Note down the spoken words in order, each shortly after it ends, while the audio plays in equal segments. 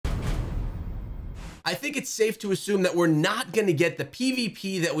I think it's safe to assume that we're not going to get the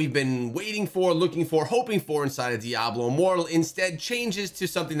PvP that we've been waiting for, looking for, hoping for inside of Diablo Immortal. Instead, changes to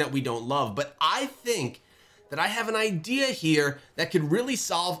something that we don't love. But I think that I have an idea here that could really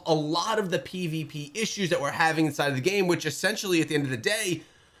solve a lot of the PvP issues that we're having inside of the game, which essentially at the end of the day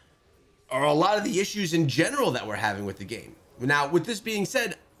are a lot of the issues in general that we're having with the game. Now, with this being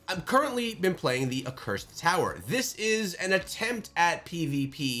said, I've currently been playing the Accursed Tower. This is an attempt at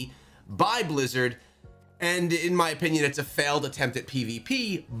PvP by Blizzard, and in my opinion, it's a failed attempt at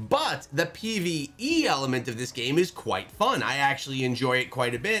PvP, but the PvE element of this game is quite fun. I actually enjoy it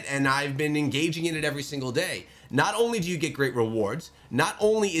quite a bit, and I've been engaging in it every single day. Not only do you get great rewards, not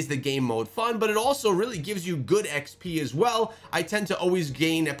only is the game mode fun, but it also really gives you good XP as well. I tend to always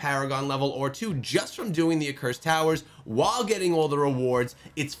gain a Paragon level or two just from doing the Accursed Towers while getting all the rewards.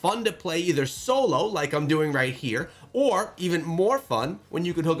 It's fun to play either solo, like I'm doing right here, or even more fun when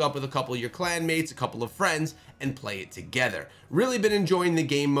you can hook up with a couple of your clan mates, a couple of friends, and play it together. Really been enjoying the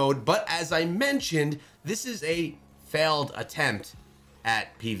game mode, but as I mentioned, this is a failed attempt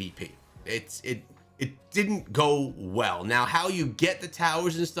at PvP. It didn't go well. Now, how you get the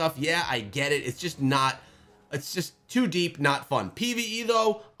towers and stuff, yeah, I get it. It's just too deep, not fun. PvE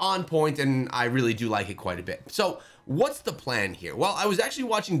though, on point, and I really do like it quite a bit. So what's the plan here? Well, I was actually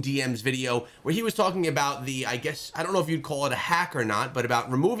watching DM's video where he was talking about the, I guess, I don't know if you'd call it a hack or not, but about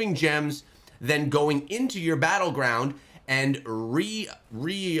removing gems, then going into your battleground and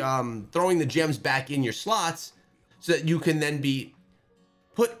throwing the gems back in your slots so that you can then be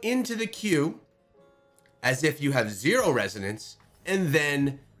put into the queue as if you have 0 resonance, and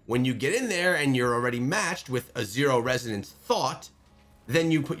then when you get in there and you're already matched with a 0 resonance thought, then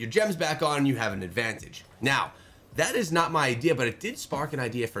you put your gems back on and you have an advantage. Now, that is not my idea, but it did spark an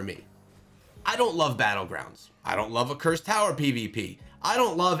idea for me. I don't love Battlegrounds. I don't love Accursed Tower PvP. I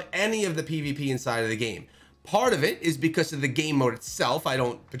don't love any of the PvP inside of the game. Part of it is because of the game mode itself. I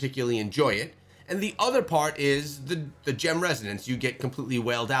don't particularly enjoy it. And the other part is the gem resonance. You get completely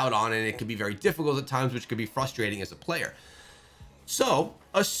wailed out on, and it can be very difficult at times, which could be frustrating as a player. So,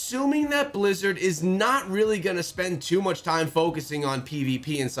 assuming that Blizzard is not really going to spend too much time focusing on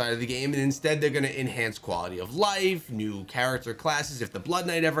PvP inside of the game, and instead they're going to enhance quality of life, new character classes if the Blood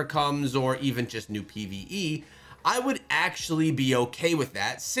Knight ever comes, or even just new PvE, I would actually be okay with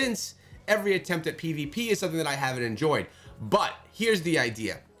that, since every attempt at PvP is something that I haven't enjoyed. But here's the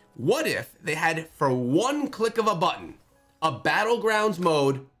idea. What if they had, for one click of a button, a Battlegrounds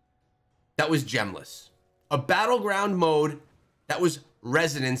mode that was gemless? A Battleground mode that was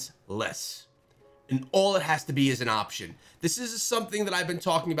resonance-less. And all it has to be is an option. This is something that I've been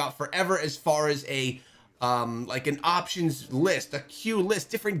talking about forever as far as a like an options list, a queue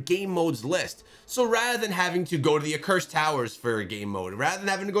list, different game modes list. So rather than having to go to the Accursed Towers for a game mode, rather than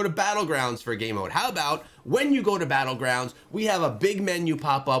having to go to Battlegrounds for a game mode, how about when you go to Battlegrounds, we have a big menu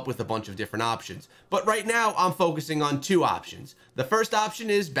pop up with a bunch of different options. But right now I'm focusing on 2 options. The first option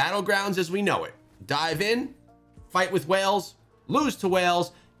is Battlegrounds as we know it. Dive in, fight with whales, lose to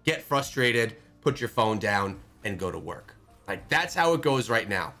whales, get frustrated, put your phone down, and go to work. Like, that's how it goes right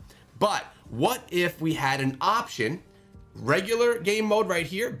now. But what if we had an option, regular game mode right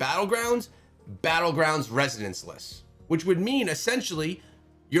here, Battlegrounds resonance-less, which would mean essentially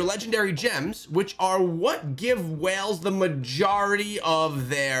your legendary gems, which are what give whales the majority of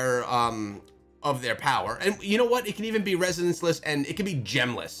their power. And you know what? It can even be resonance-less, and it can be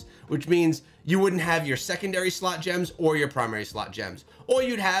gemless, which means you wouldn't have your secondary slot gems or your primary slot gems. All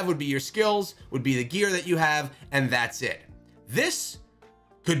you'd have would be your skills, would be the gear that you have, and that's it. This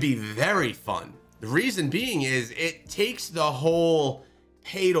could be very fun. The reason being is it takes the whole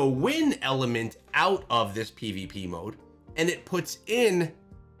pay to win element out of this PvP mode, and it puts in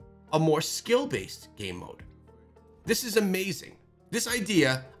a more skill-based game mode. This is amazing. This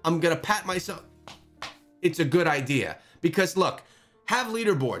idea, I'm gonna pat myself. It's a good idea, because look, have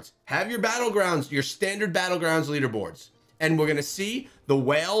leaderboards, have your Battlegrounds, your standard Battlegrounds leaderboards. And we're gonna see the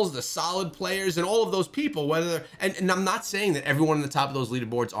whales, the solid players, and all of those people, whether, and I'm not saying that everyone on the top of those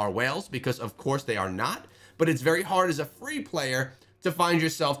leaderboards are whales, because of course they are not, but it's very hard as a free player to find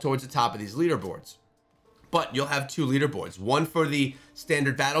yourself towards the top of these leaderboards. But you'll have 2 leaderboards, one for the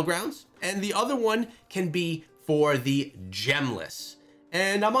standard Battlegrounds, and the other one can be for the gemless.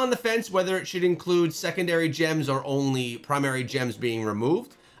 And I'm on the fence whether it should include secondary gems or only primary gems being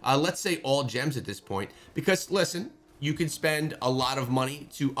removed. Let's say all gems at this point, because listen, you can spend a lot of money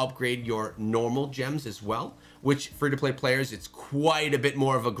to upgrade your normal gems as well, which free-to-play players, it's quite a bit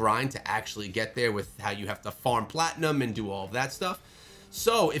more of a grind to actually get there with how you have to farm platinum and do all of that stuff.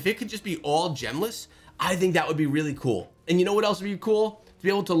 So if it could just be all gemless, I think that would be really cool. And you know what else would be cool? to be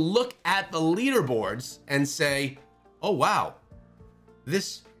able to look at the leaderboards and say, oh wow,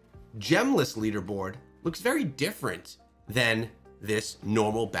 this gemless leaderboard looks very different than this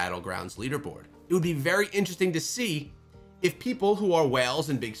normal Battlegrounds leaderboard. It would be very interesting to see if people who are whales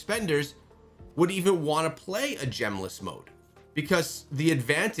and big spenders would even want to play a gemless mode, because the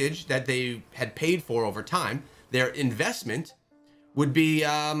advantage that they had paid for over time, their investment, would be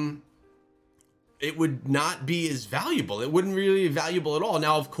it would not be as valuable. It wouldn't really be valuable at all.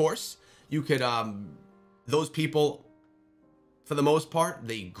 Now, of course, you could those people, for the most part,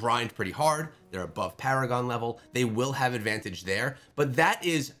 they grind pretty hard. They're above Paragon level. They will have advantage there, but that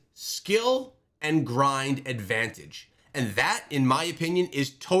is skill and grind advantage. And that, in my opinion,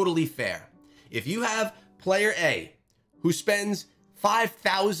 is totally fair. If you have player A who spends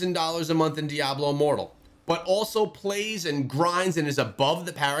 $5,000 a month in Diablo Immortal, but also plays and grinds and is above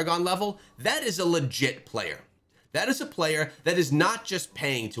the Paragon level, that is a legit player. That is a player that is not just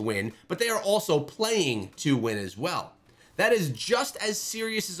paying to win, but they are also playing to win as well. That is just as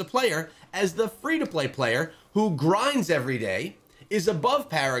serious as a player as the free-to-play player who grinds every day, is above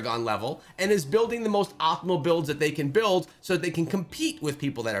Paragon level, and is building the most optimal builds that they can build so that they can compete with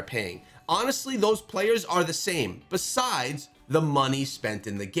people that are paying. Honestly, those players are the same, besides the money spent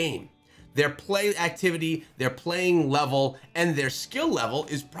in the game. Their play activity, their playing level, and their skill level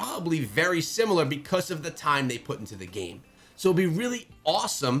is probably very similar because of the time they put into the game. So it'd be really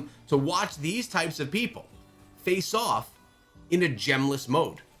awesome to watch these types of people face off in a gemless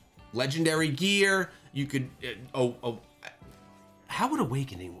mode. Legendary gear, you could, how would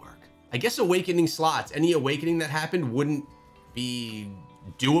Awakening work? I guess Awakening slots, any Awakening that happened wouldn't be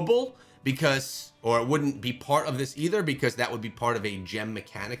doable because, or it wouldn't be part of this either, because that would be part of a gem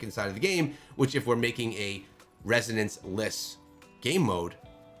mechanic inside of the game, which if we're making a resonance-less game mode,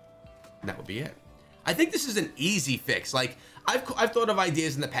 that would be it. I think this is an easy fix. Like, I've thought of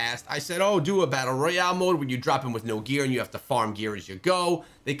ideas in the past. I said, oh, do a battle royale mode where you drop in with no gear and you have to farm gear as you go.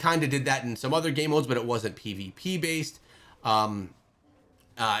 They kind of did that in some other game modes, but it wasn't PvP based.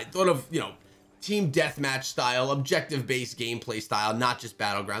 I thought of, team deathmatch style, objective based gameplay style, not just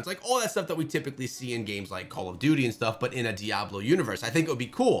battlegrounds, like all that stuff that we typically see in games like Call of Duty and stuff, but in a Diablo universe. I think it would be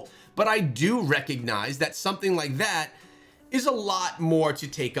cool, but I do recognize that something like that is a lot more to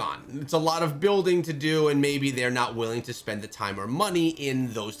take on. It's a lot of building to do, and maybe they're not willing to spend the time or money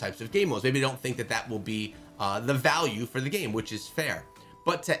in those types of game modes. Maybe they don't think that that will be the value for the game, which is fair.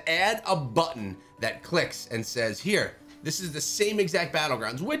 But to add a button that clicks and says, here, this is the same exact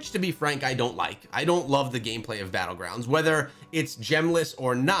Battlegrounds, which, to be frank, I don't like. I don't love the gameplay of Battlegrounds. Whether it's gemless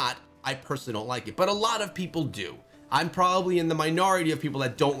or not, I personally don't like it, but a lot of people do. I'm probably in the minority of people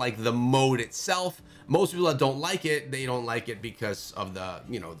that don't like the mode itself. Most people that don't like it, they don't like it because of the,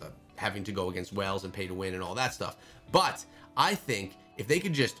 the having to go against whales and pay to win and all that stuff. But I think if they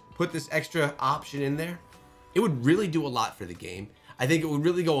could just put this extra option in there, it would really do a lot for the game. I think it would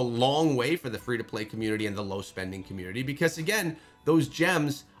really go a long way for the free-to-play community and the low-spending community, because again, those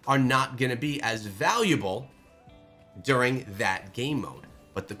gems are not going to be as valuable during that game mode.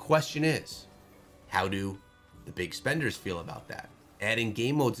 But the question is, how do the big spenders feel about that? Adding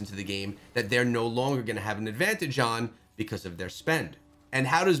game modes into the game that they're no longer going to have an advantage on because of their spend. And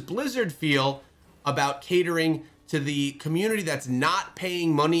how does Blizzard feel about catering to the community that's not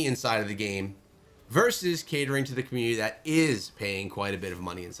paying money inside of the game versus catering to the community that is paying quite a bit of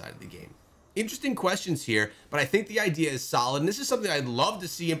money inside of the game? Interesting questions here, but I think the idea is solid, and this is something I'd love to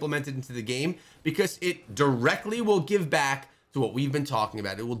see implemented into the game because it directly will give back to what we've been talking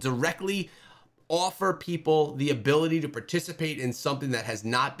about. It will directly offer people the ability to participate in something that has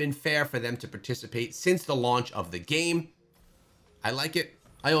not been fair for them to participate since the launch of the game. I like it.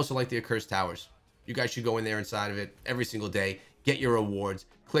 I also like the Accursed Towers. You guys should go in there inside of it every single day, get your rewards,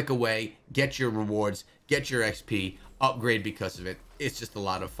 click away, get your rewards, get your XP, upgrade because of it. It's just a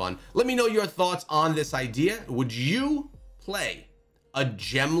lot of fun. Let me know your thoughts on this idea. Would you play a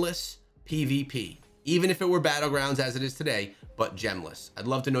gemless PvP, even if it were Battlegrounds as it is today, but gemless? I'd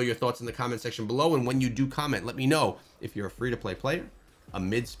love to know your thoughts in the comment section below, and when you do comment, let me know if you're a free-to-play player, a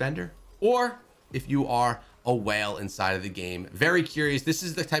mid-spender, or if you are a whale inside of the game. Very curious. This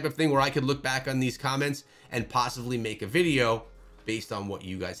is the type of thing where I could look back on these comments and possibly make a video based on what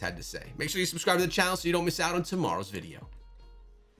you guys had to say. Make sure you subscribe to the channel so you don't miss out on tomorrow's video.